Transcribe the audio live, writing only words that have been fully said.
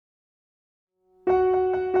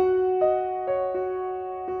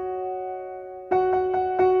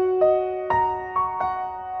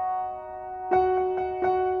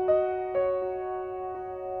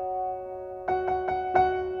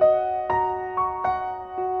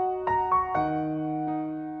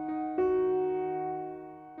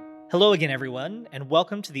Hello again, everyone, and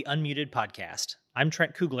welcome to the Unmuted Podcast. I'm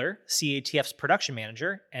Trent Kugler, CATF's production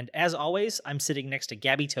manager, and as always, I'm sitting next to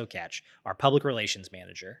Gabby Tokach, our public relations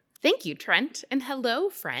manager. Thank you, Trent, and hello,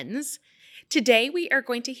 friends. Today we are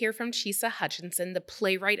going to hear from Chisa Hutchinson, the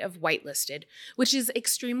playwright of Whitelisted, which is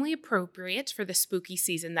extremely appropriate for the spooky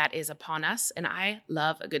season that is upon us, and I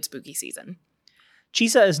love a good spooky season.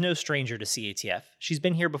 Chisa is no stranger to CATF. She's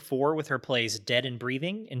been here before with her plays Dead and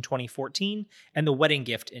Breathing in 2014 and The Wedding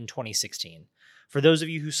Gift in 2016. For those of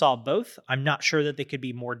you who saw both, I'm not sure that they could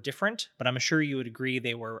be more different, but I'm sure you would agree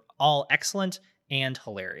they were all excellent and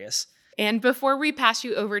hilarious. And before we pass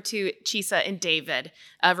you over to Chisa and David,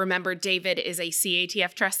 remember David is a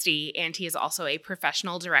CATF trustee and he is also a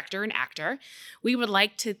professional director and actor. We would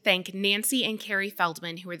like to thank Nancy and Carrie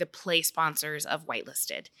Feldman, who are the play sponsors of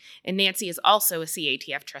Whitelisted. And Nancy is also a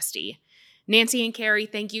CATF trustee. Nancy and Carrie,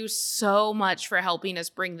 thank you so much for helping us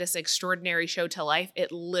bring this extraordinary show to life.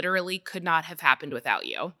 It literally could not have happened without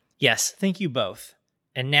you. Yes, thank you both.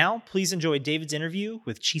 And now, please enjoy David's interview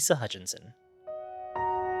with Chisa Hutchinson.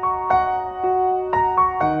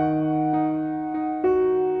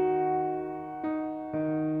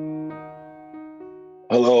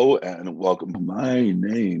 Hello and welcome. My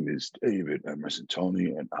name is David Emerson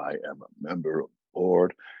Tony, and I am a member of the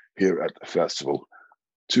board here at the festival.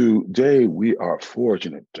 Today, we are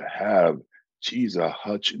fortunate to have Chisa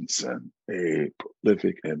Hutchinson, a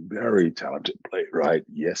prolific and very talented playwright.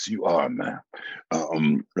 Yes, you are, ma'am.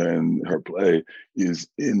 And her play is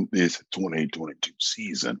in this 2022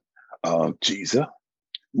 season. Chisa,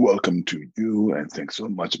 welcome to you, and thanks so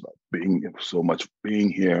much for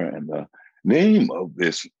being here. And the name of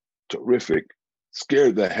this terrific,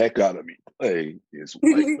 scared the heck out of me play is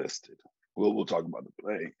Whitelisted. We'll talk about the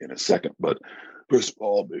play in a second, but first of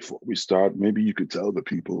all, before we start, maybe you could tell the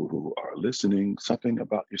people who are listening something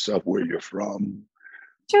about yourself, where you're from.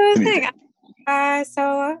 Sure thing. I'm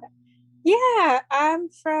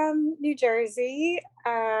from New Jersey.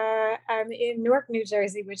 I'm in Newark, New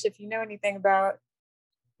Jersey, which, if you know anything about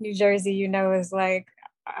New Jersey, you know is like,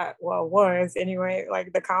 was anyway,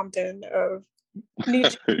 like the Compton of New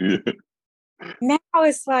Jersey. Yeah. Now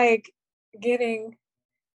it's like getting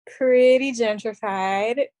pretty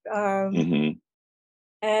gentrified.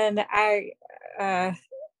 And I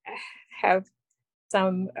have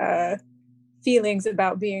some feelings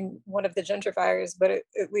about being one of the gentrifiers, but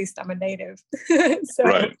at least I'm a native. So,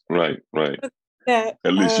 right. At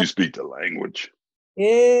least you speak the language.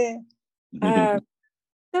 Yeah.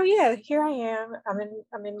 So yeah, here I am. I'm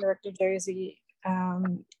in Newark, New Jersey.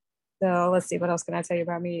 So let's see, what else can I tell you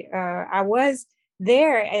about me? I was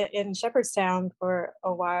there in Shepherdstown for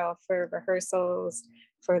a while for rehearsals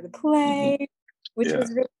for the play, which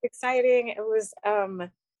was really exciting. It was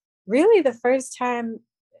really the first time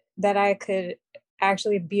that I could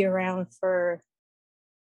actually be around for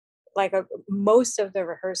like most of the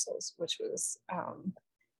rehearsals, which was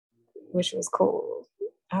cool.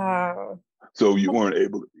 So you weren't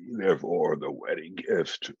able to be there for The Wedding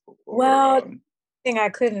Gift? I think I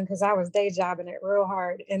couldn't because I was day jobbing it real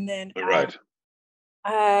hard. And then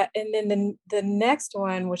the next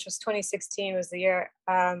one, which was 2016, was the year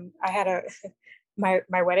I had my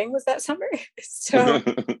wedding was that summer. So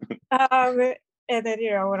and then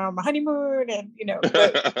went on my honeymoon, and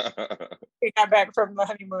we got back from the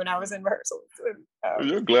honeymoon. I was in rehearsals. And,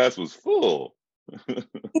 your glass was full.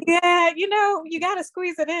 Yeah, you got to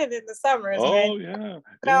squeeze it in the summers. Oh, man.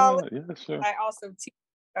 Yeah, sure. I also teach.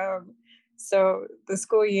 So the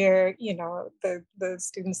school year, the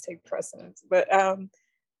students take precedence. But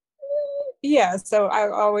so I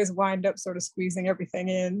always wind up sort of squeezing everything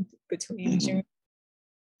in between June and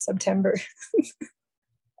September.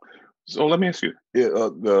 So let me ask you,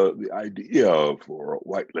 the idea for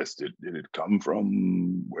Whitelisted, did it come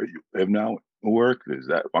from where you live now? Work is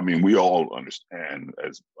that? I mean, we all understand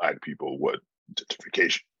as Black people what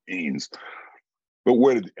gentrification means, but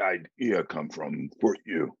where did the idea come from for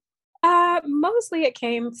you? Mostly it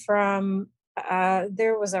came from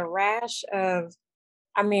there was a rash of,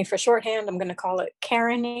 for shorthand, I'm going to call it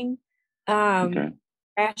Karening.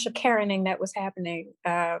 Rash of Karening that was happening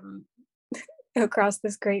across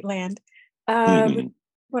this great land. When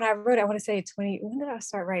I wrote, I want to say when did I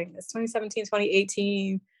start writing this? 2017,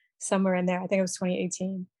 2018. Somewhere in there. I think it was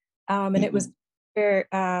 2018. And it was where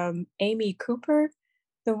Amy Cooper,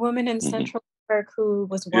 the woman in Central Park who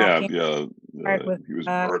was walking. He was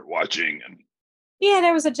bird watching. And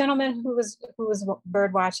there was a gentleman who was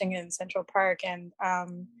bird watching in Central Park and,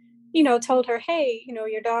 told her, hey,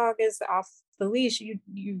 your dog is off the leash.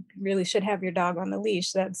 You really should have your dog on the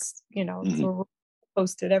leash. That's,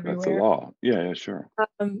 posted everywhere. That's the law. Yeah, sure.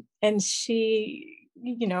 And she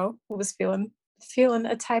was feeling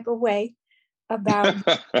a type of way about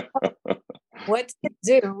what to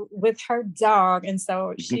do with her dog. And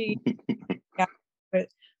so she got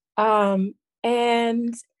it.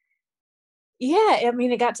 And yeah, I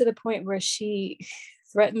mean, it got to the point where she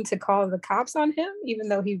threatened to call the cops on him, even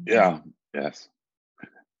though he wasn't Yes.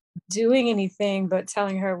 doing anything but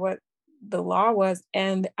telling her what the law was.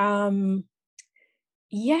 And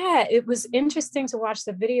yeah, it was interesting to watch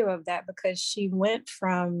the video of that because she went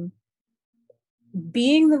from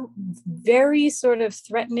being the very sort of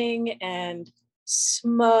threatening and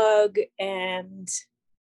smug and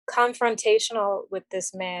confrontational with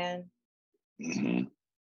this man. Mm-hmm.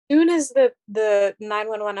 Soon as the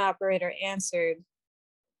 911 operator answered,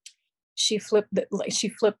 she flipped the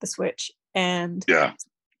switch and yeah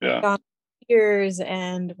tears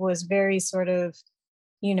and was very sort of,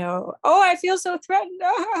 oh, I feel so threatened.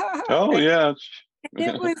 oh yeah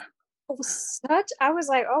It was I was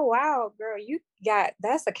like, oh wow, girl,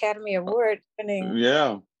 that's Academy Award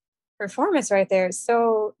winning performance right there.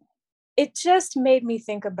 So it just made me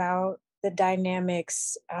think about the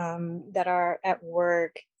dynamics that are at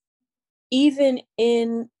work, even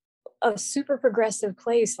in a super progressive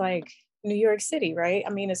place like New York City, right? I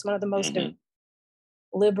mean, it's one of the most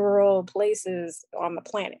liberal places on the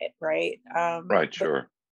planet, right? Right, sure.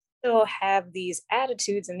 Still have these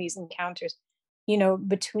attitudes and these encounters,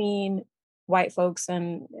 between white folks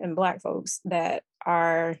and black folks that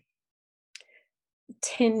are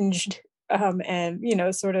tinged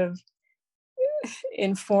and sort of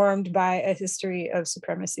informed by a history of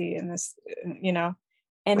supremacy in this,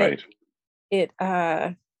 and right.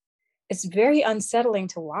 it's very unsettling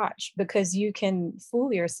to watch because you can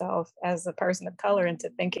fool yourself as a person of color into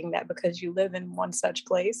thinking that because you live in one such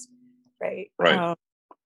place, right? Right.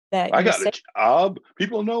 That I got a job.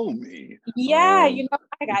 People know me. Yeah,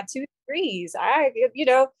 I got 2 degrees.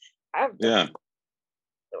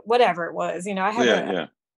 Whatever it was, I have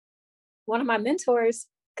one of my mentors.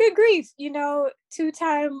 Good grief,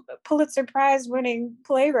 2-time Pulitzer Prize winning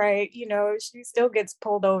playwright. She still gets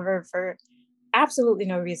pulled over for absolutely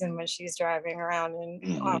no reason when she's driving around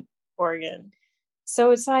in Oregon.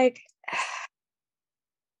 So it's like,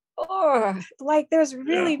 there's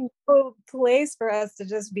really no place for us to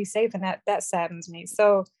just be safe, and that saddens me.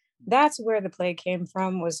 So that's where the play came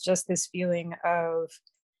from, was just this feeling of,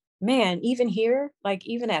 man, even here, like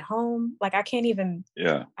even at home, like I can't even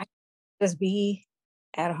I just be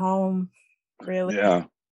at home, really. The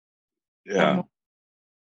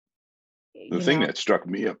thing that struck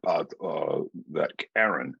me about that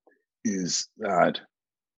Karen is that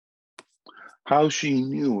how she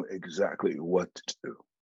knew exactly what to do.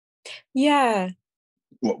 Yeah.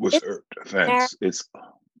 What was her defense? It's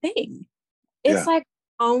thing. It's like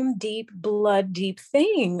own deep, blood deep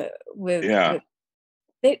thing with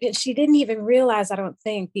she didn't even realize, I don't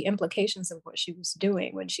think, the implications of what she was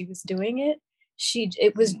doing when she was doing it.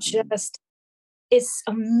 It was just, it's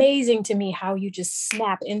amazing to me how you just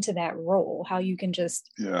snap into that role, how you can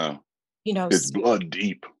just, it's blood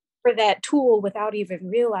deep for that tool without even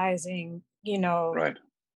realizing, right,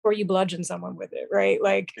 or you bludgeon someone with it, right?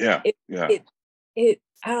 Like, it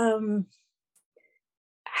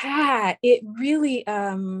really,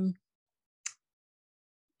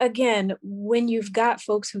 again, when you've got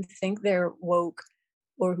folks who think they're woke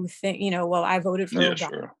or who think, well, I voted for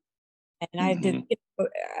Obama, and I did,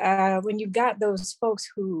 when you've got those folks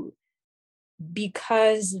who,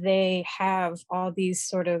 because they have all these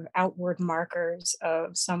sort of outward markers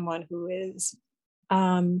of someone who is,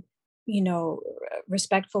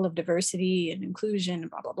 respectful of diversity and inclusion,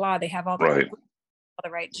 blah, blah, blah. They have all the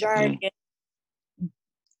right jargon.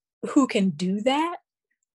 Who can do that?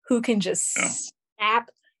 Who can just snap,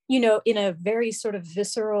 in a very sort of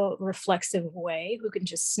visceral, reflexive way, who can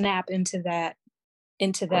just snap into that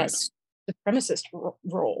supremacist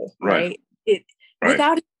role, right?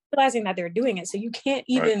 Without realizing that they're doing it. So you can't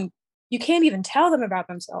even tell them about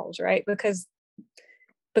themselves, right? Because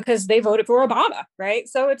they voted for Obama, right?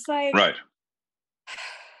 So it's like,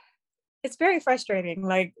 it's very frustrating,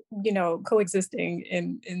 like, coexisting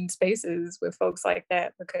in spaces with folks like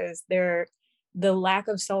that, because the lack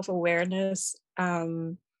of self-awareness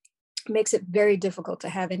makes it very difficult to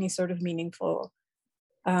have any sort of meaningful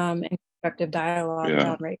and constructive dialogue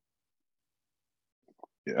around race.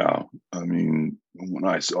 Yeah, I mean, when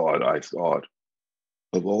I saw it, I thought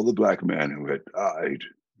of all the Black men who had died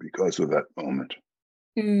because of that moment.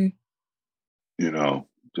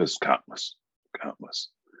 Just countless.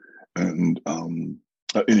 And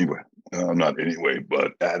not anyway,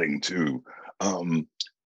 but adding to,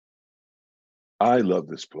 I love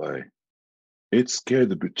this play. It scared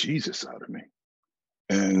the bejesus out of me.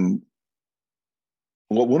 And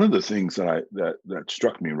well, one of the things that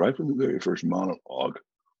struck me right from the very first monologue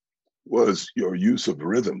was your use of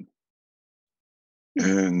rhythm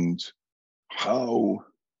and how,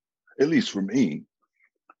 at least for me,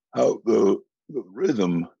 how the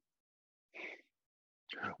rhythm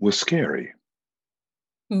was scary.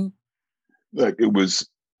 Mm. Like it was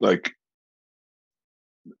like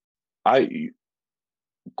I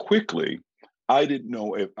didn't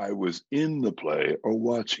know if I was in the play or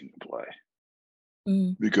watching the play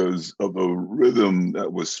because of the rhythm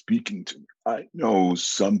that was speaking to me. I know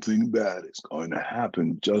something bad is going to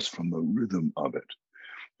happen just from the rhythm of it.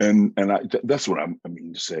 And that's what I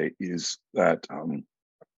mean to say is that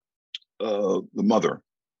the mother,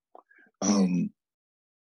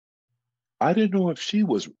 I didn't know if she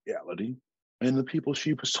was reality and the people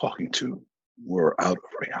she was talking to were out of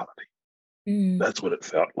reality. That's what it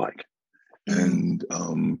felt like. And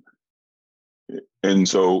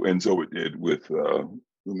so it did with the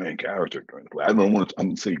main character during the play. I don't want to.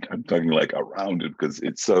 I'm talking like around it because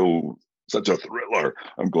it's such a thriller.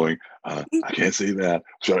 I'm going. I can't say that.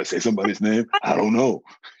 Should I say somebody's name? I don't know.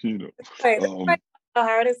 You know. Wait, the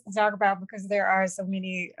hardest to talk about because there are so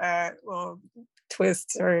many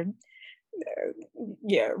twists or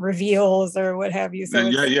reveals or what have you. So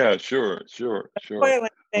sure.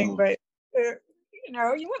 Thing, but you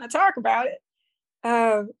want to talk about it.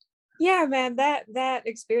 Yeah, man, that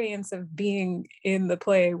experience of being in the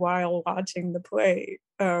play while watching the play.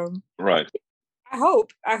 Right. I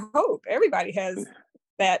hope everybody has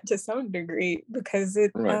that to some degree because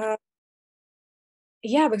it. Right.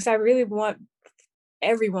 Because I really want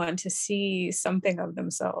everyone to see something of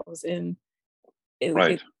themselves in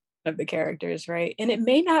right. of the characters, right? And it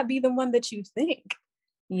may not be the one that you think,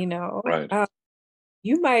 Right.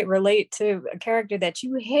 You might relate to a character that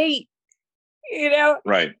you hate,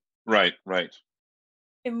 Right.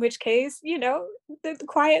 In which case,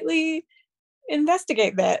 quietly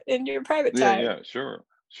investigate that in your private time. Yeah, sure.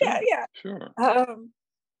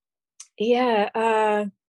 Yeah.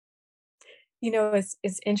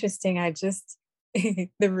 It's interesting. I just the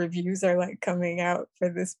reviews are like coming out for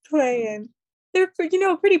this play and they're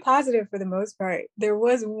pretty positive for the most part. There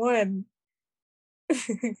was one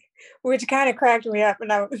which kind of cracked me up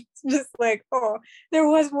and I was just like, oh, there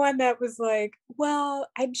was one that was like, well,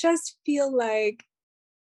 I just feel like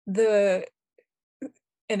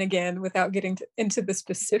and again, without getting into the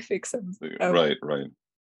specifics of right.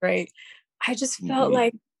 I just felt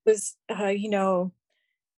like it was,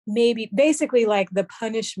 maybe basically like the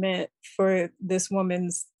punishment for this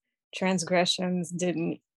woman's transgressions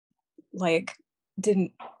didn't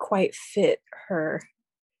quite fit her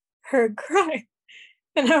crime.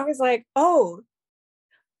 And I was like, oh,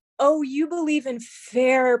 you believe in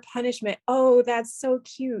fair punishment. Oh, that's so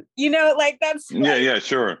cute. That's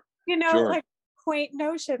sure. Sure. Like quaint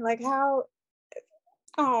notion, like how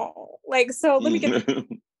so let me get a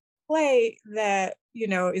play that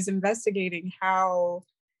is investigating how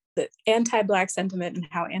the anti-Black sentiment and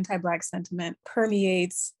how anti-Black sentiment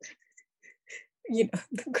permeates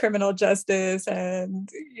criminal justice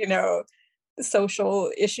and the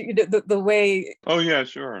social issue, the way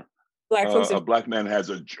sure Black folks a Black man has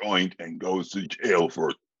a joint and goes to jail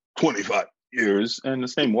for 25 years and the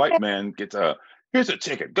same white man gets here's a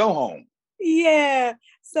ticket, go home.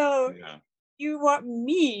 So you want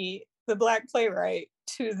me, the Black playwright,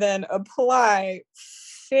 to then apply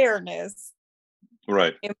fairness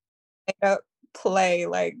right in a play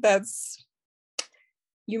like that's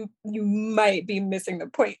you might be missing the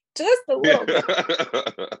point just a little bit.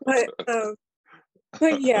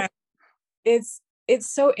 But yeah, it's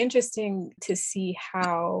so interesting to see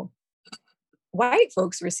how white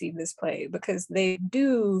folks receive this play because they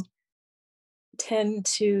do tend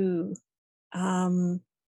to I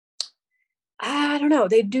don't know,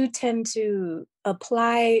 they do tend to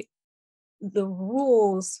apply the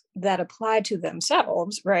rules that apply to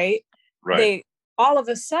themselves, right? They all of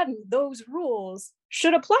a sudden those rules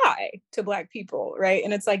should apply to Black people, right?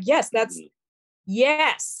 And it's like, yes, that's like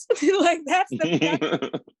that's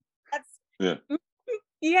the and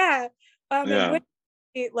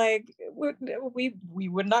we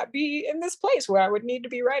would not be in this place where I would need to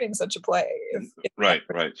be writing such a play. Right,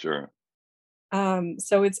 sure.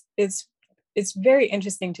 So it's very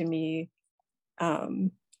interesting to me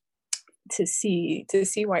to see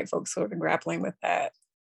white folks sort of grappling with that.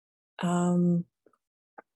 I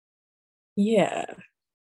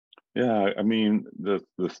mean the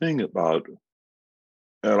thing about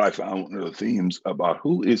and I found one of the themes about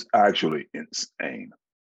who is actually insane.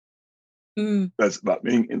 That's about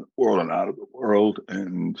being in the world and out of the world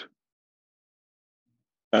and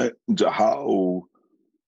how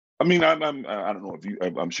I mean, I don't know if you.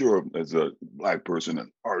 I'm sure as a Black person,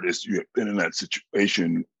 an artist, you have been in that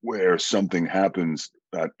situation where something happens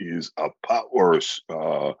that is a power,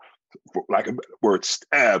 for lack of a better word,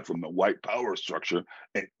 stab from the white power structure,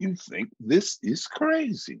 and you think this is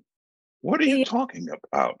crazy. What are you Yeah, talking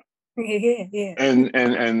about? yeah, yeah.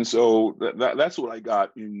 And so that's what I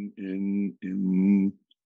got in.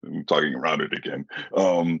 I'm talking around it again.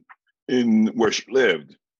 In where she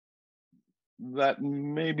lived, that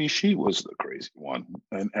maybe she was the crazy one.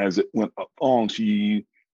 And as it went on,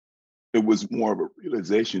 it was more of a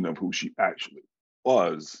realization of who she actually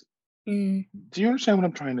was. Mm, Do you understand what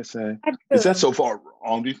I'm trying to say? I Is that do. so far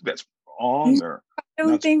wrong? Do you think that's No, wrong or I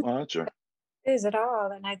don't not so think much? Or it is at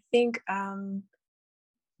all. And I think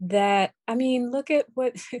that, I mean, look at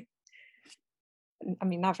what, I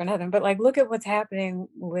mean, not for nothing, but like, look at what's happening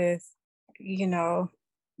with, you know,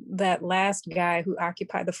 that last guy who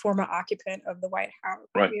occupied the former occupant of the White House.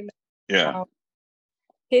 right? You know, Yeah. how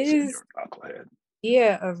Senior his knucklehead.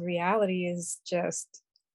 idea of reality is just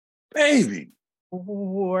Baby.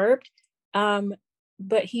 warped. Um,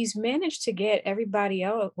 but he's managed to get everybody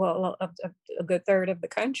else, well, a good third of the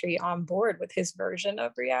country on board with his version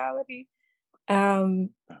of reality. Um,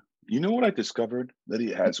 You know what I discovered? That he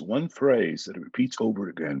has one phrase that he repeats over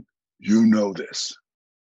again. You know this.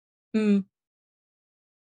 mm,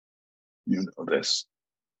 You know this.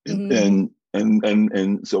 And mhm,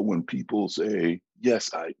 and so when people say, yes,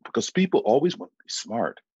 because people always want to be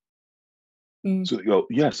smart. mm, So they go,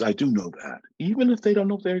 yes, I do know that. Even if they don't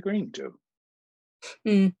know what they're agreeing to.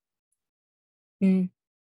 mm, mm.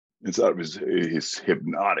 It's out of his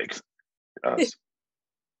hypnotic us.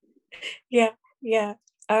 Yeah, yeah.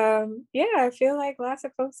 Yeah, I feel like lots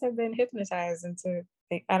of folks have been hypnotized into,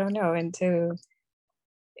 like, I don't know, into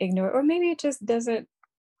ignore, or maybe it just doesn't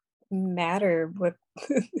matter what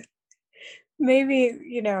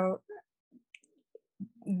maybe,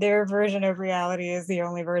 their version of reality is the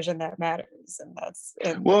only version that matters. And that's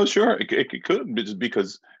and Well, sure, it could be just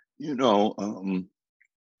because, you know,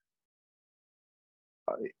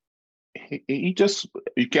 he just,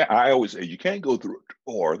 you can't, I always say, you can't go through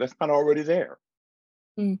a door that's not already there.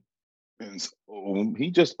 mm, And so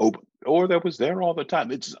he just opened the door that was there all the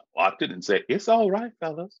time. It just locked it and said, "It's all right,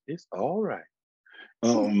 fellas. It's all right."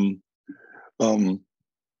 mm, Um, um,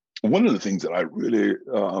 one of the things that I really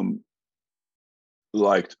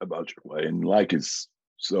liked about your play, and like is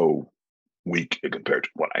so weak compared to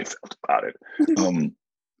what I felt about it, um,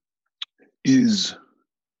 is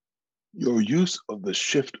your use of the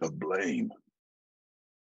shift of blame.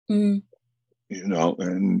 mm, You know,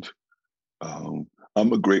 and um,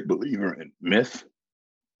 I'm a great believer in myth,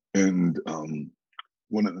 and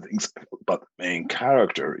one of the things about the main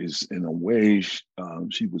character is, in a way,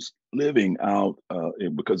 she was living out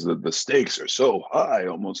because the stakes are so high,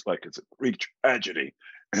 almost like it's a Greek tragedy,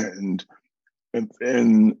 and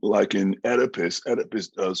then, like in Oedipus, Oedipus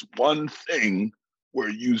does one thing where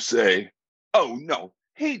you say, "Oh no,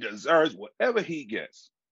 he deserves whatever he gets."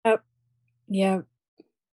 yep, yep,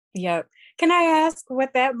 yep. Can I ask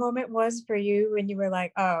what that moment was for you when you were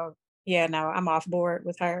like, oh, yeah, no, I'm off board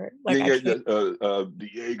with her. Yeah, Like, I yeah, can't.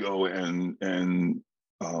 Diego and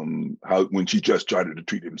how when she just tried to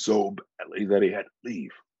treat him so badly that he had to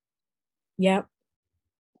leave Yep,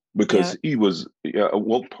 because yep. he was, yeah,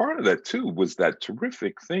 well, part of that too was that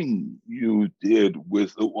terrific thing you did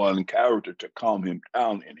with the one character to calm him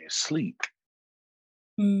down in his sleep,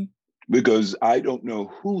 Mm, because I don't know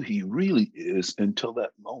who he really is until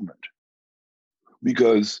that moment.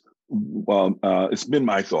 Because it's been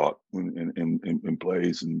my thought in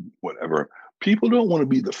plays and whatever, people don't want to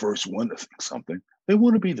be the first one to think something, they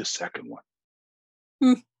want to be the second one.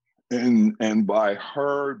 mm, And by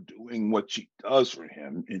her doing what she does for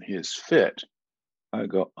him in his fit, I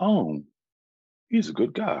go, oh, he's a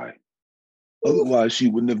good guy. Otherwise, she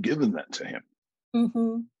wouldn't have given that to him,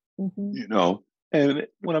 mhm, mhm, you know. And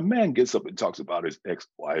when a man gets up and talks about his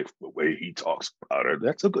ex-wife the way he talks about her,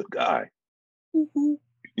 that's a good guy. mhm.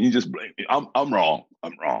 You just blame me. I'm wrong.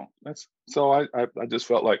 I'm wrong. That's so I just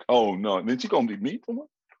felt like, oh no. And then she gonna be me for what?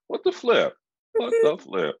 What the flip? What the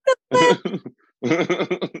flip?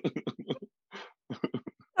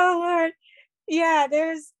 Oh Lord. Yeah,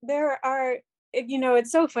 there are,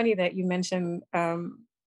 it's so funny that you mentioned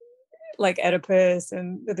like Oedipus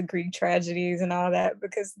and the Greek tragedies and all that,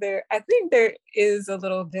 because I think there is a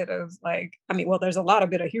little bit of like, I mean, well, there's a lot of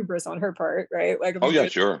bit of hubris on her part, right? Like, if Oh you yeah,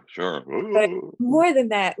 get, sure, sure. but Ooh. more than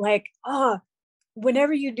that, like,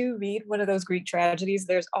 whenever you do read one of those Greek tragedies,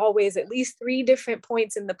 there's always at least three different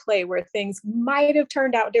points in the play where things might have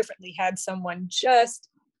turned out differently had someone just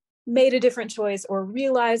made a different choice or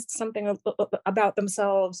realized something about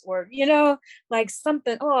themselves, or like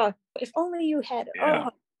something, oh, if only you had, Yeah.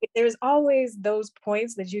 oh, there's always those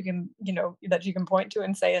points that you can that you can point to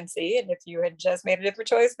and say and see, and if you had just made a different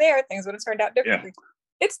choice there, things would have turned out Yeah. differently.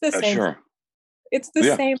 It's the same. Sure. It's the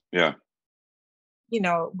Yeah. same, Yeah.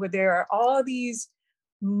 where there are all these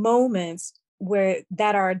moments where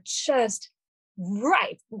that are just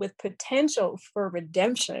ripe with potential for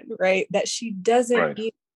redemption, right? That she doesn't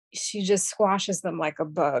Right. she just squashes them like a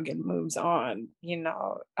bug and moves on.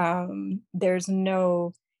 There's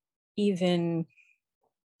no even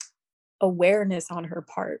awareness on her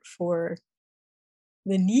part for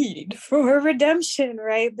the need for redemption,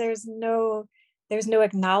 right? There's no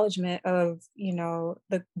acknowledgement of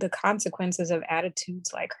the consequences of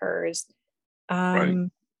attitudes like hers, Right.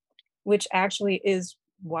 which actually is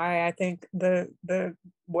why I think the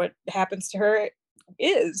what happens to her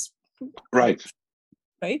is Right.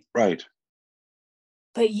 right. Right.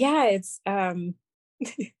 But yeah, it's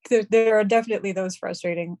there are definitely those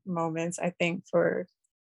frustrating moments, I think, for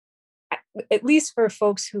at least for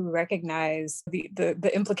folks who recognize the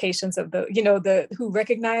implications of the who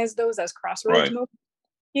recognize those as crossroads Right. moments,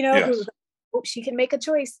 who, Yes. oh, she can make a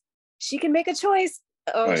choice. She can make a choice.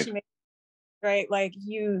 Oh, Right. she made right. Like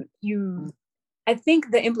I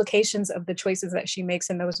think the implications of the choices that she makes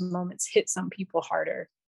in those moments hit some people harder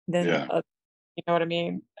than Yeah. others. You know what I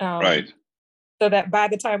mean? Right. So that by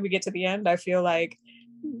the time we get to the end, I feel like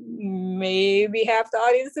maybe half the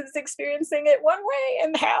audience is experiencing it one way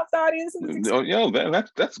and half the audience is Oh, yeah.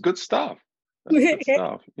 That's good stuff. That's good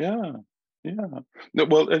stuff. Yeah. Yeah. No,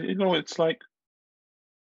 well, it's like,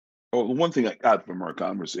 oh, the one thing I got from our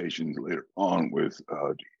conversations later on with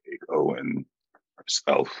Diego and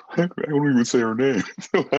herself, I don't even say her name,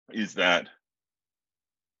 is that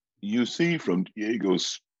you see from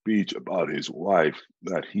Diego's speech about his wife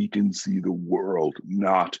that he can see the world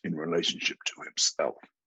not in relationship to himself.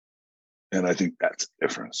 And I think that's the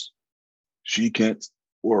difference. She can't see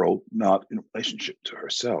the world not in relationship to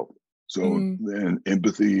herself. So then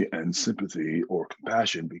empathy and sympathy or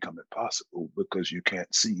compassion become impossible because you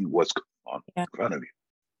can't see what's going on in front of you.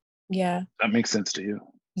 Yeah. That makes sense to you?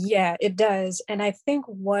 Yeah, it does. And I think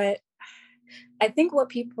what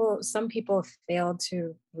some people fail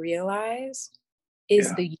to realize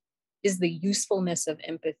is Yeah. the usefulness of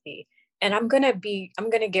empathy. And I'm gonna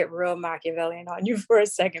get real Machiavellian on you for a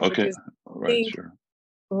second, Okay. because All I right. think Sure.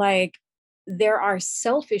 like there are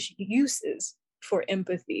selfish uses for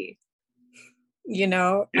empathy.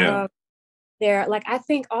 Yeah. There, like, I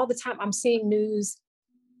think all the time I'm seeing news,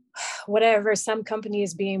 whatever, some company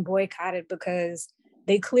is being boycotted because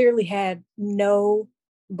they clearly had no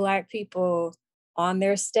Black people on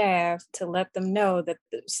their staff to let them know that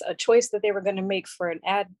a choice that they were going to make for an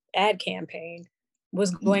ad campaign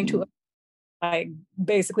was going to like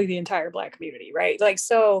basically the entire Black community, right? Like,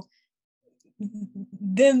 so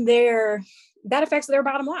then that affects their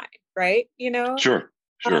bottom line, right? Sure.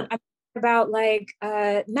 Sure. I'm about like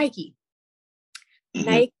Nike,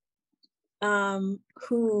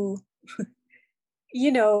 who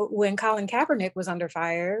when Colin Kaepernick was under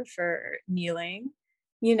fire for kneeling,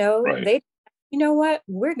 Right. they, what,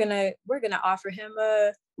 we're gonna offer him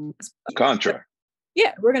a Contract.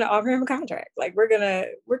 Yeah, we're gonna offer him a contract. Like we're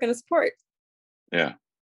gonna support. Yeah.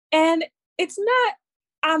 And it's not.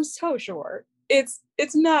 I'm so sure it's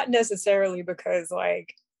not necessarily because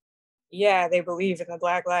like, yeah, they believe in the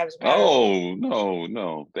Black Lives Matter. Oh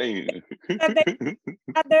no, they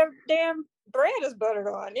Got their damn bread is buttered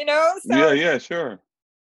on, So yeah, sure.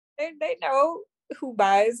 they know who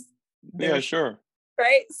buys their Sure.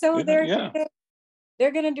 right? So Yeah.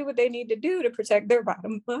 they're gonna do what they need to do to protect their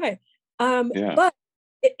bottom line. Yeah. But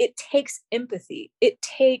it takes empathy. It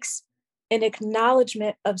takes an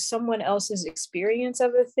acknowledgement of someone else's experience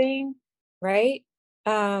of a thing, right?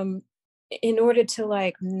 In order to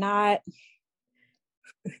like not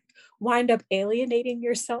wind up alienating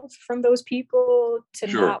yourself from those people, to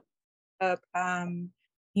Sure. not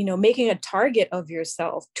making a target of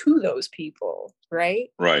yourself to those people, right?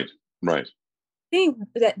 Right. Think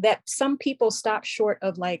that some people stop short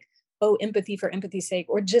of like, oh, empathy for empathy's sake,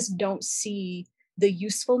 or just don't see the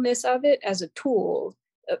usefulness of it as a tool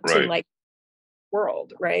to Right. like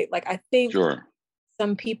world, right? Like I think Sure.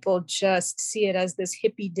 some people just see it as this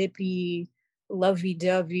hippy dippy, lovey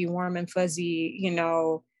dovey, warm and fuzzy,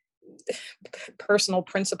 personal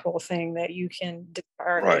principle thing that you can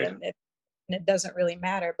discard Right. and it doesn't really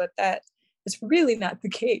matter. But that is really not the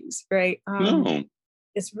case, right? No.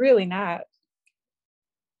 It's really not.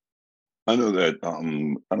 I know that I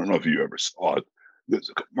don't know if you ever saw it. There's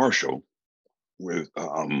a commercial with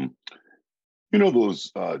You know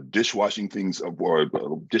those dishwashing things or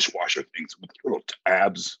dishwasher things with little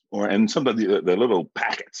tabs, and sometimes the little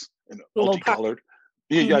packets and multicolored.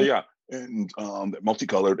 Yeah, yeah, Mhm. yeah, and they're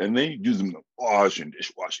multicolored, and they use them to wash and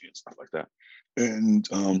dishwashing and stuff like that. And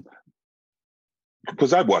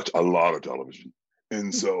because I watch a lot of television,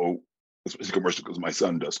 and so especially commercials, because my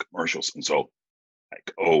son does commercials, and so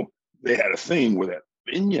like, oh, they had a thing with that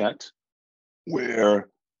vignette where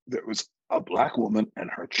there was a black woman and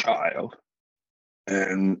her child,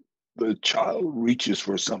 and the child reaches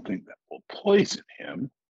for something that will poison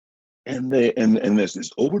him, and there's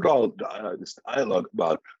this overall this dialogue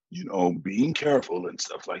about being careful and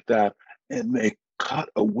stuff like that, and they cut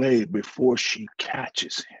away before she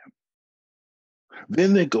catches him.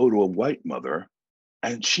 Then they go to a white mother,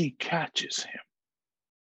 and she catches him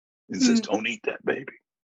and says, "Don't eat that baby."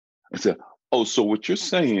 I said, "Oh, so what you're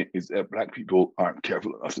saying is that black people aren't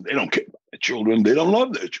careful enough, so they don't care about their children, they don't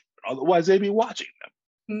love their children, otherwise they'd be watching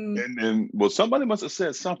them." And then, well, somebody must have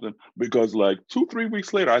said something, because like 2-3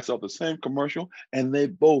 weeks later, I saw the same commercial, and they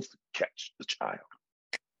both catch the child.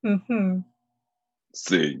 Mm-hmm.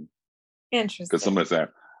 See, Interesting. because somebody said,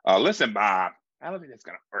 "Listen, Bob, I don't think it's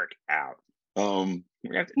gonna work out.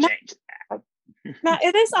 We have to change that." No,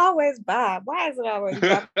 it is always Bob. Why is it always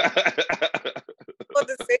Bob?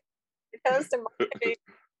 It comes to marketing.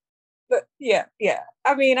 But yeah.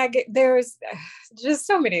 I mean, there's just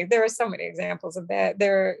so many. There are so many examples of that.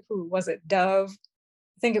 Who was it? Dove.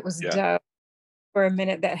 I think it was Dove for a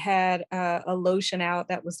minute that had a lotion out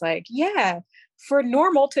that was like, yeah, for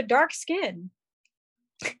normal to dark skin.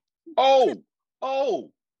 Oh,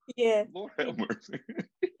 yeah. Lord have mercy.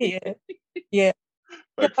 yeah.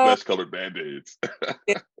 Like flesh-colored Band-Aids.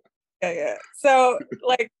 Yeah. So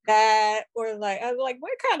like that, or like I'm like,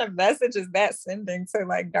 what kind of message is that sending to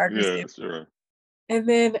like darker skin? Sure. And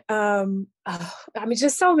then I mean,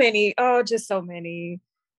 just so many. And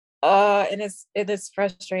it is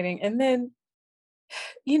frustrating. And then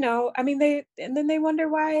I mean, they wonder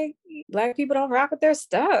why black people don't rock with their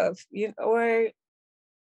stuff, or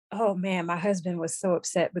oh man, my husband was so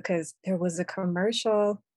upset because there was a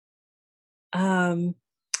commercial. I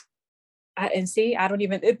don't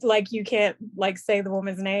even, it's like you can't like say the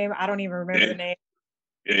woman's name. I don't even remember the name.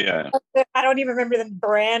 Yeah. I don't even remember the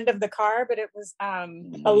brand of the car, but it was a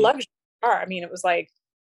luxury car. I mean, it was like,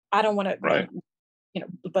 I don't want to, right.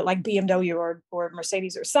 But like BMW or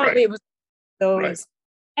Mercedes or something. Right. It was those. Right.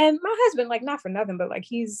 And my husband, like, not for nothing, but like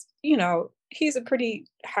he's a pretty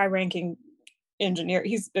high ranking engineer.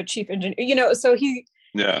 He's a chief engineer, so he's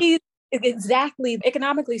exactly,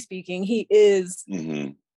 economically speaking, he is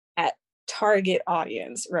at target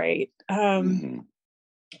audience, right?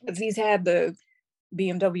 Because he's had the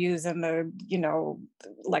BMWs and the,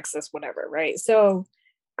 Lexus, whatever, right? So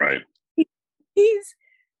right. He's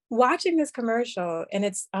watching this commercial, and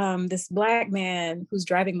it's this black man who's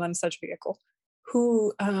driving one such vehicle,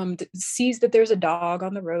 who sees that there's a dog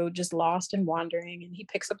on the road just lost and wandering, and he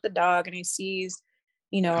picks up the dog, and he sees,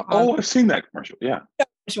 I've seen that commercial. Yeah.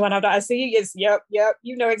 Which one I see? Yes, yep.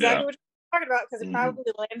 You know exactly what you're talking about, because it probably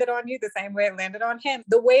landed on you the same way it landed on him.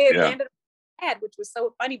 The way it landed on my dad, which was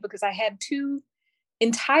so funny, because I had two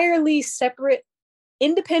entirely separate,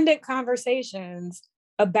 independent conversations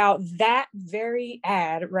about that very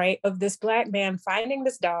ad, right? Of this black man finding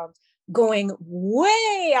this dog, going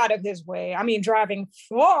way out of his way. I mean, driving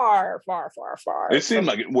far. It seemed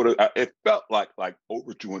like it would have. It felt like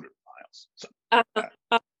over 200 miles.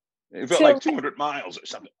 It felt like 200 miles or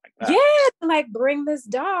something like that. Yeah, like bring this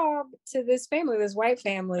dog to this family, this white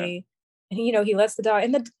family, and he lets the dog,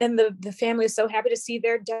 and the family is so happy to see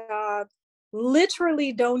their dog.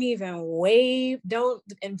 Literally, don't even wave. Don't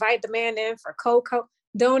invite the man in for cocoa.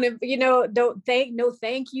 Don't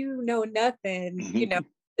thank you, no nothing.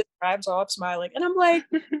 Just drives off smiling, and I'm like,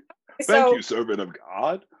 thank you, servant of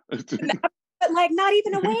God. But like, not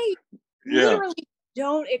even a wave. Literally,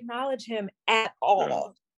 don't acknowledge him at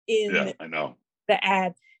all in I know. the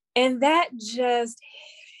ad, and that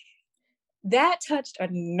touched a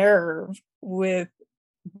nerve with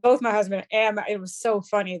both my husband and it was so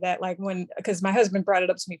funny that because my husband brought it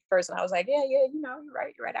up to me first, and I was like, yeah, you're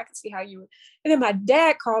right. I can see how you. And then my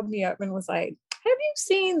dad called me up and was like, have you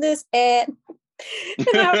seen this ad? And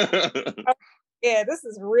yeah, this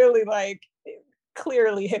is really like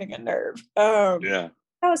clearly hitting a nerve. So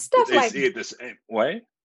stuff Did they see it the same way?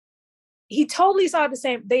 He totally saw it the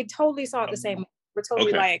same. They totally saw it the same way. We're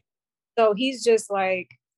totally like, so he's just like,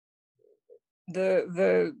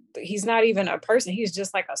 he's not even a person, he's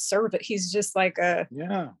just like a servant, he's just like a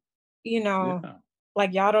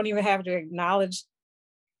like, y'all don't even have to acknowledge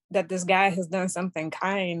that this guy has done something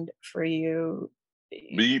kind for you.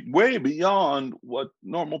 be way beyond what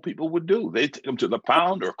normal people would do. They take them to the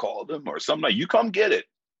pound or call them or something like, you come get it.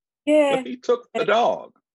 Yeah. But he took the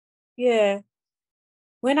dog. Yeah.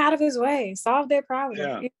 Went out of his way, solved their problem.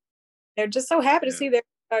 Yeah. They're just so happy to Yeah. see their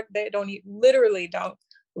dog. They literally don't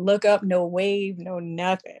look up, no wave, no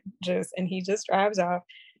nothing. And he just drives off.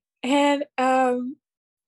 And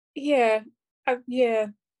yeah, yeah.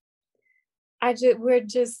 We're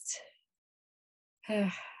just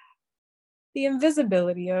the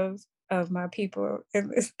invisibility of my people in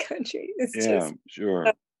this country is Yeah, just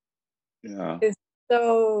sure. Yeah. it's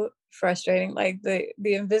so frustrating. Like the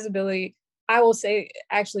invisibility. I will say,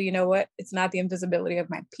 actually, you know what? It's not the invisibility of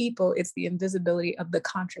my people. It's the invisibility of the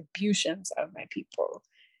contributions of my people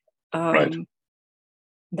Right.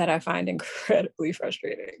 that I find incredibly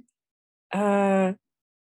frustrating. Uh,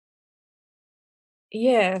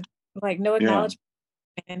 yeah, like no Yeah. acknowledgement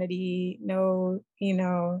of humanity, no,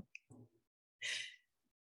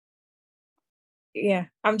 yeah.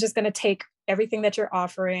 I'm just gonna take everything that you're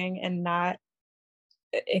offering and not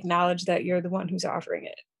acknowledge that you're the one who's offering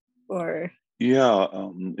it. Or Yeah,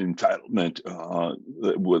 entitlement.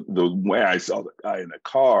 The way I saw the guy in the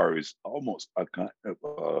car is almost a kind of,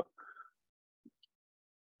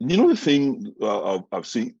 the thing of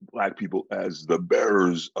seeing Black people as the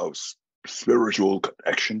bearers of spiritual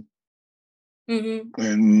connection,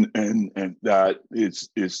 Mhm. and that it's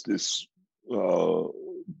this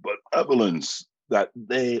benevolence that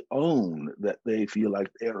they own, that they feel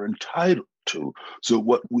like they're entitled to. So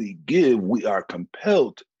what we give, we are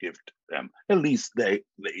compelled to give to them. At least they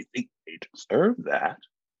think they deserve that.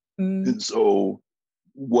 Mm. And so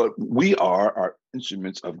what we are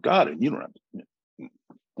instruments of God. And you don't have to,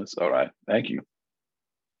 that's all right. Thank you.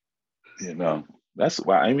 That's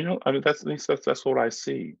why that's what I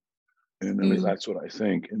see. And at least Mm. that's what I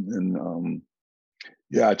think. And then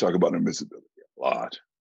yeah, I talk about invisibility a lot,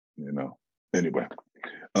 Anyway.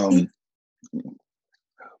 Um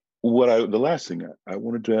the last thing I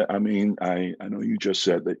wanted to, I know you just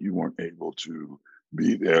said that you weren't able to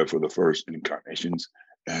be there for the first incarnations,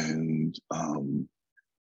 and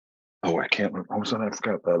I can't remember. I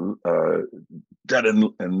forgot. Dead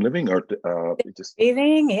and Living, or it just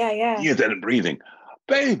Breathing, yeah, yeah. yeah, Dead and Breathing,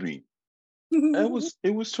 baby. It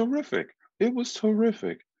was terrific. It was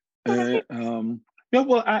terrific. Yeah.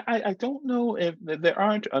 Well, I don't know if there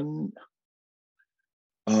aren't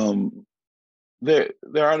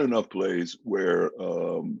there aren't enough plays where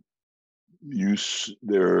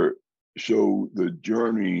there show the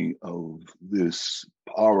journey of this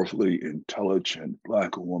powerfully intelligent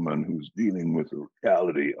Black woman who's dealing with the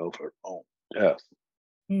reality of her own death.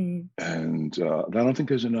 Mm. And I don't think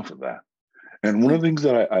there's enough of that. And one of the things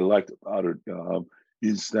that I liked about her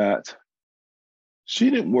is that she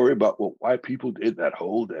didn't worry about what white people did that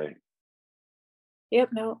whole day. Yep,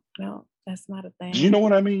 no, that's not a Do you thing. know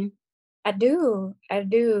what I mean? I do. I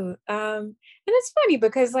do. And it's funny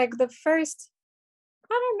because like the first,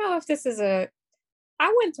 I don't know if this is I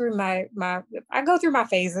went through I go through my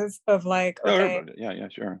phases of like, No, okay, everybody. Yeah,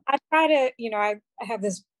 sure. I try to, I have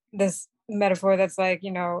this metaphor that's like,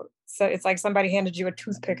 so it's like somebody handed you a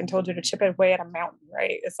toothpick and told you to chip it away at a mountain,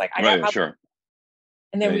 right? It's like I Right, got yeah, my, sure.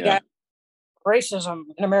 and then we Yeah. got racism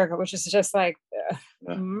in America, which is just like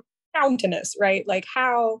Yeah. mountainous, right? Like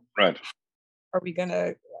Right. are we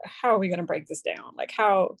gonna how are we gonna break this down? Like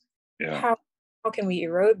how Yeah. how can we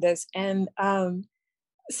erode this? And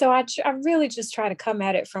so I really just try to come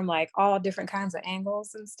at it from like all different kinds of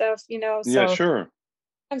angles and stuff, Yeah, so sure.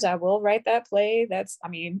 sometimes I will write that play that's,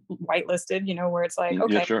 whitelisted, where it's like, Yeah,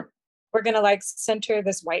 okay, sure. we're gonna like center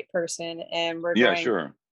this white person and we're Yeah, going to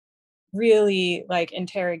sure. really like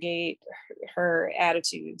interrogate her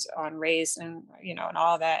attitudes on race and and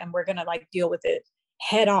all that, and we're gonna like deal with it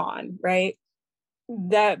head on, right?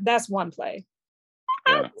 That's one play.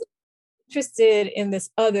 Yeah. Interested in this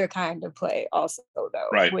other kind of play also though,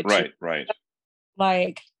 Right, which is right.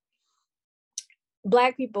 like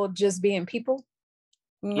Black people just being people,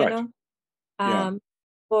 you Right. know? Yeah.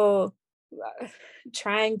 Well,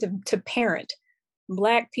 trying to parent,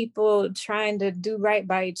 Black people trying to do right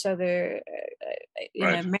by each other,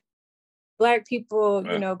 Right. Black people,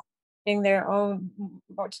 Yeah. in their own,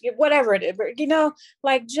 whatever it is, but,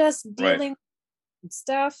 like just Right. dealing with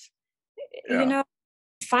stuff, Yeah.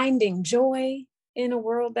 finding joy in a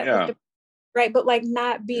world that we're Yeah. right, but like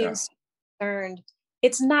not being Yeah. concerned.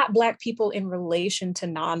 It's not Black people in relation to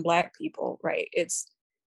non-Black people, right? It's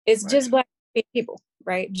Right. just Black people,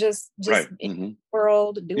 right? Just Right. in the Mm-hmm.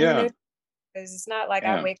 world doing Yeah. it. Because it's not like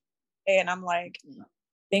I Yeah. wake up and I'm like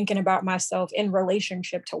thinking about myself in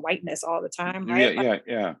relationship to whiteness all the time, Yeah. right? Like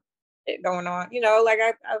Yeah. Yeah. it going on, like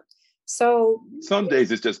So some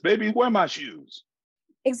days it's just, baby, wear my shoes.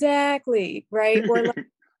 Exactly, right? Or like,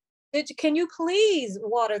 can you please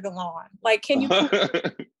water the lawn? Like, can you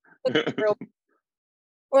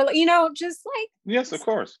or just like yes, of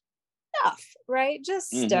course. stuff, right? Just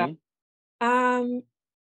stuff. Mm-hmm.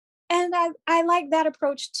 And I like that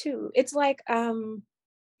approach too. It's like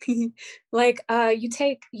like you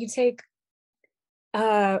take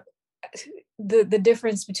uh the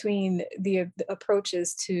difference between the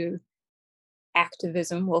approaches to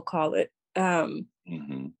activism, we'll call it,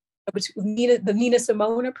 Mm-hmm. the Nina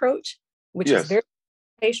Simone approach, which is Yes. very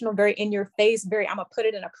motivational, very in your face, very I'm gonna put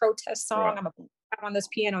it in a protest song, Right. I'm gonna put it on this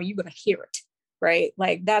piano, you're gonna hear it, right?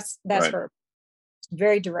 Like that's Right. her,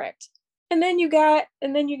 very direct. And then you got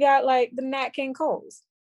like the Nat King Coles,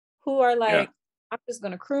 who are like, I'm just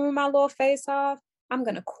gonna croon my little face off. I'm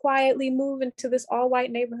gonna quietly move into this all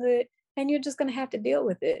white neighborhood, and you're just gonna have to deal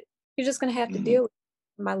with it. You're just gonna have to Mm-hmm. deal with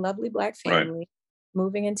my lovely Black family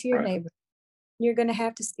moving into your neighborhood. You're gonna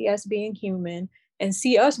have to see us being human and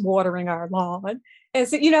see us watering our lawn, and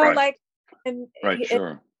so like, and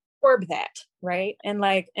sure, absorb that, right? And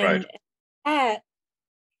like, and that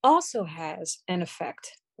also has an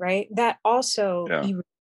effect, right? That also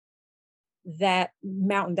that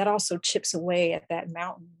mountain, that also chips away at that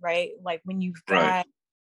mountain, right? Like when you've got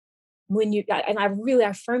and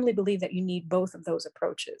I firmly believe that you need both of those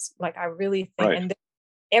approaches. Like I really think, and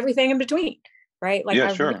everything in between, right? Like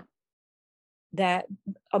that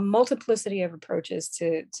a multiplicity of approaches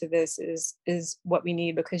to this is what we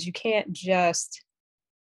need, because you can't just,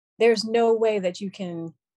 there's no way that you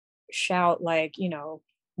can shout like,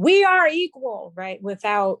 we are equal, right?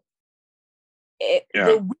 Without it,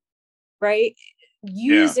 right?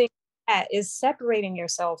 Using that is separating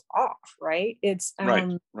yourself off, right? It's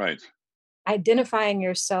identifying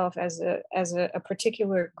yourself as a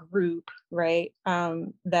particular group, right?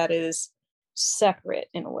 That is separate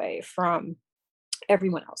in a way from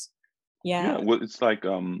everyone else. Well, it's like,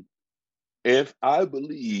 if I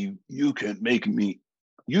believe you can't make me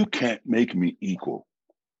equal,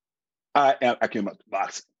 I came out the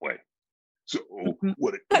box way. So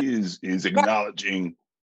what it is acknowledging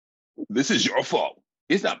this is your fault.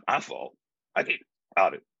 It's not my fault. I did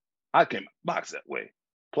out it. I came out the box that way.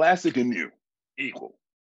 Plastic and you equal.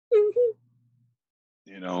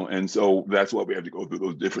 And so that's why we have to go through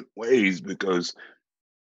those different ways, because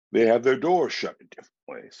they have their doors shut in different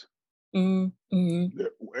ways. Their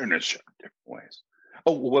awareness shut in different ways.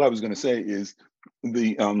 Oh, what I was going to say is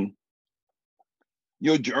the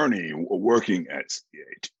your journey working at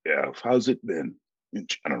CATF. How's it been in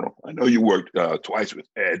general? I know you worked twice with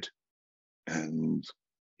Ed, and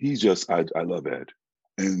he's just I love Ed.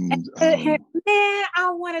 And man, I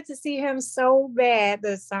wanted to see him so bad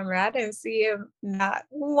this summer. I didn't see him not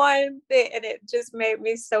one bit, and it just made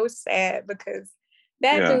me so sad, because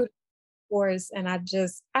that dude, of course, and I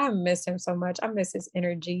miss him so much. I miss his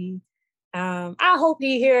energy. I hope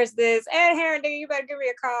he hears this. Ed Harrington, you better give me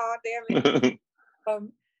a call, damn it.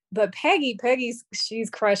 But she's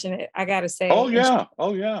crushing it, I gotta say. Oh yeah.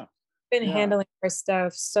 Been handling her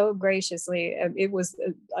stuff so graciously. It was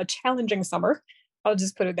a challenging summer. I'll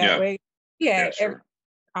just put it that way. Every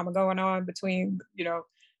drama going on between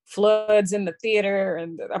floods in the theater,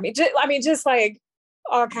 and just like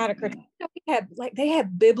all kind of crazy. They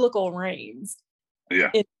had biblical rains.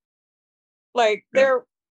 There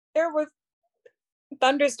was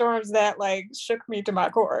thunderstorms that like shook me to my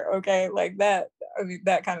core. Okay, like that. I mean,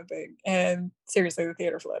 that kind of thing. And seriously, the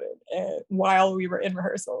theater flooded, and while we were in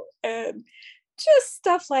rehearsal, and just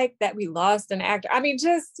stuff like that. We lost an actor. I mean,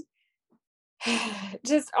 just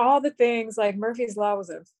all the things. Like Murphy's Law was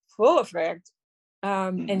in full effect,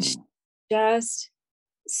 and she just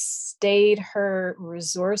stayed her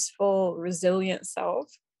resourceful, resilient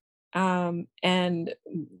self, and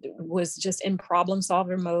was just in problem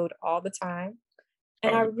solver mode all the time.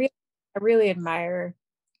 And I really admire,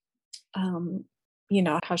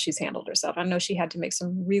 how she's handled herself. I know she had to make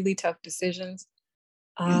some really tough decisions.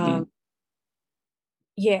 It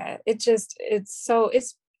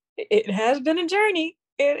has been a journey.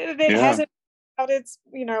 It hasn't out its,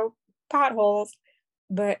 potholes,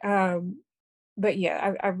 but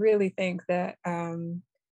yeah, I really think that,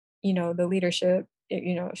 the leadership,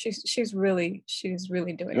 she's really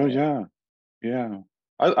doing it. Yeah.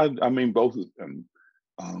 I mean, both of them.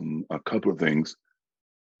 A couple of things.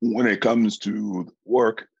 When it comes to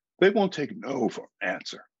work, they won't take no for an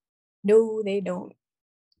answer. No, they don't.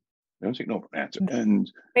 They don't take no for an answer.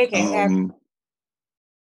 And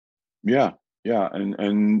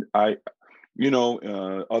and I,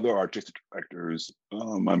 other artistic directors,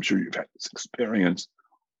 I'm sure you've had this experience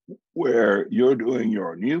where you're doing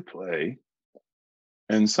your new play,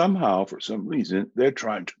 and somehow, for some reason, they're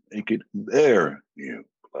trying to make it their new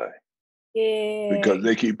play. Yeah. Because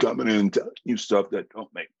they keep coming in and telling you stuff that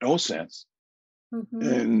don't make no sense.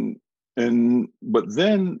 Mm-hmm. But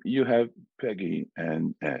then you have Peggy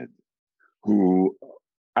and Ed, who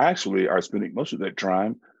actually are spending most of their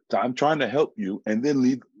time trying to help you and then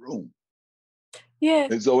leave the room. Yeah.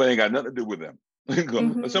 And so it ain't got nothing to do with them.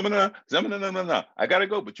 Mm-hmm. No. I gotta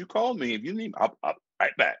go, but you call me if you need me. I'll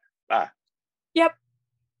right back. Bye. Yep.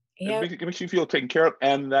 It makes you feel taken care of,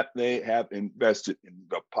 and that they have invested in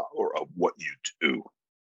the power of what you do.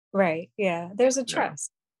 Right. Yeah. There's a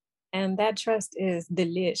trust. And that trust is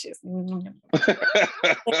delicious.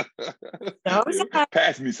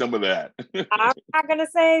 Pass me some of that. I'm not gonna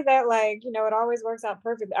say that, like, it always works out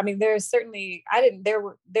perfectly. I mean, there's certainly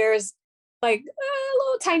there's like a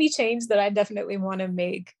little tiny change that I definitely want to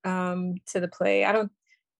make to the play.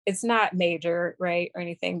 It's not major, right, or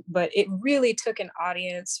anything, but it really took an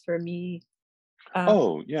audience for me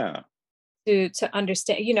to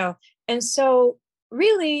understand, and so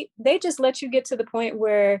really they just let you get to the point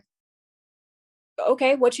where,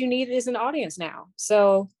 okay, what you need is an audience now.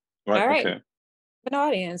 So all right, okay. An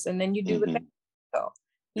audience, and then you do what they go.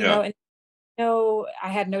 And I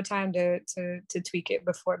had no time to tweak it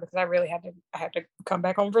before, because I really had to come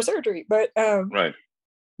back home for surgery. But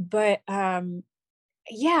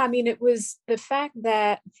yeah, I mean, it was the fact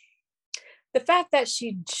that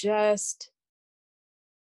she just,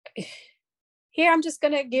 here, I'm just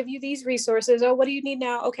gonna give you these resources. Oh, what do you need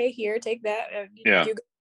now? Okay, here, take that. You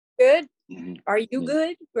good? Mm-hmm. Are you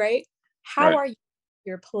good? Right? How are you?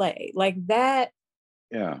 Your play, like that.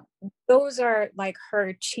 Yeah. Those are like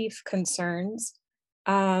her chief concerns.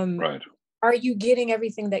 Right. Are you getting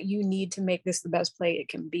everything that you need to make this the best play it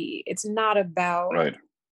can be? It's not about,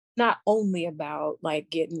 not only about like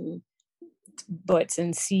getting butts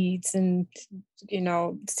and seats and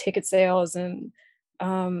ticket sales and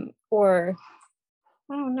or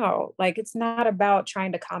I don't know, like it's not about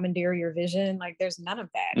trying to commandeer your vision. Like there's none of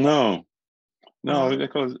that. No,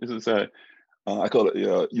 because it's I call it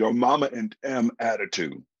your mama and M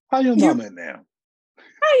attitude. How your mama in there?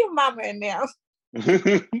 How your mama in there?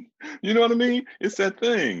 You know what I mean? It's that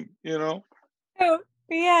thing, Oh,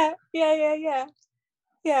 yeah.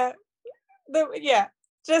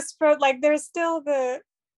 Just for like, there's still the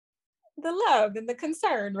love and the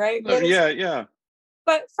concern, right? But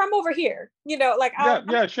but from over here, like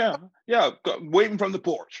waiting from the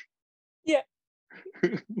porch. Yeah.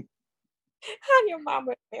 How your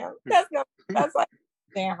mama now? That's like,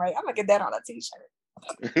 damn right. I'm gonna get that on a t-shirt.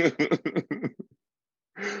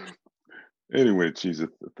 Anyway, Jesus,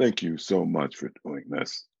 thank you so much for doing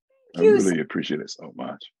this. I really appreciate it so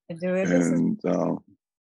much. And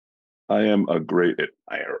I am a great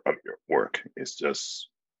admirer of your work. It's just,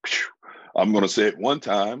 I'm going to say it one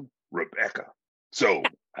time, Rebecca. So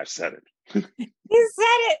I said it. You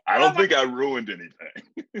said it. I don't think I ruined anything.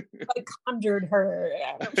 I conjured her.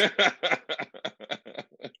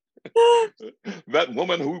 That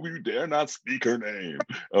woman who you dare not speak her name.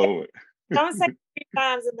 Oh. Don't say 3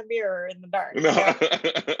 times in the mirror in the dark. No.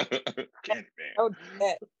 Candyman. Oh,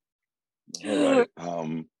 all right.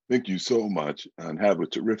 Thank you so much, and have a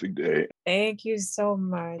terrific day. Thank you so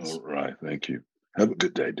much. All right. Thank you. Have a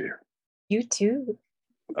good day, dear. You too.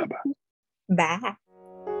 Bye-bye. Bye.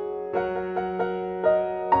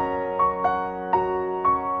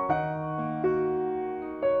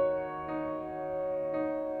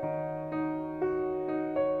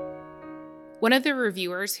 One of the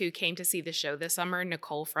reviewers who came to see the show this summer,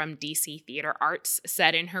 Nicole from DC Theater Arts,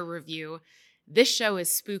 said in her review, "This show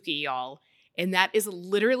is spooky, y'all." And that is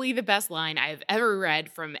literally the best line I have ever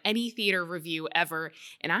read from any theater review ever.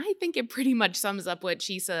 And I think it pretty much sums up what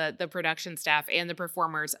Chisa, the production staff, and the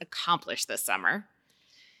performers accomplished this summer.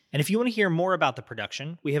 And if you want to hear more about the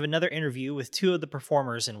production, we have another interview with 2 of the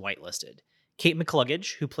performers in Whitelisted. Kate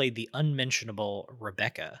McCluggage, who played the unmentionable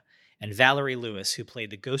Rebecca, and Valerie Lewis, who played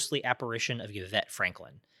the ghostly apparition of Yvette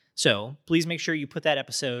Franklin. So please make sure you put that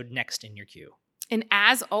episode next in your queue. And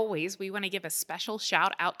as always, we want to give a special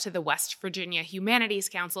shout out to the West Virginia Humanities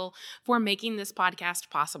Council for making this podcast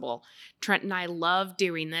possible. Trent and I love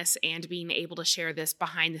doing this and being able to share this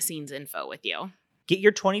behind the scenes info with you. Get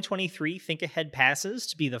your 2023 Think Ahead passes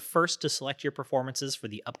to be the first to select your performances for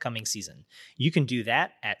the upcoming season. You can do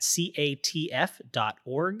that at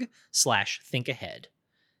catf.org/thinkahead.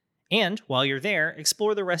 And while you're there,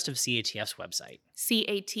 explore the rest of CATF's website.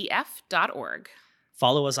 catf.org.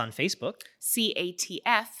 Follow us on Facebook, CATF@SU.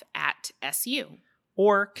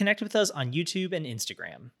 or connect with us on YouTube and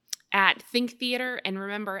Instagram. at Think Theater, and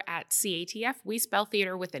remember, at CATF, we spell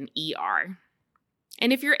theater with an ER.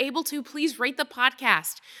 And if you're able to, please rate the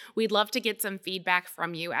podcast. We'd love to get some feedback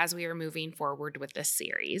from you as we are moving forward with this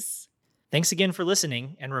series. Thanks again for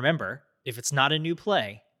listening, and remember, if it's not a new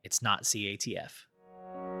play, it's not CATF.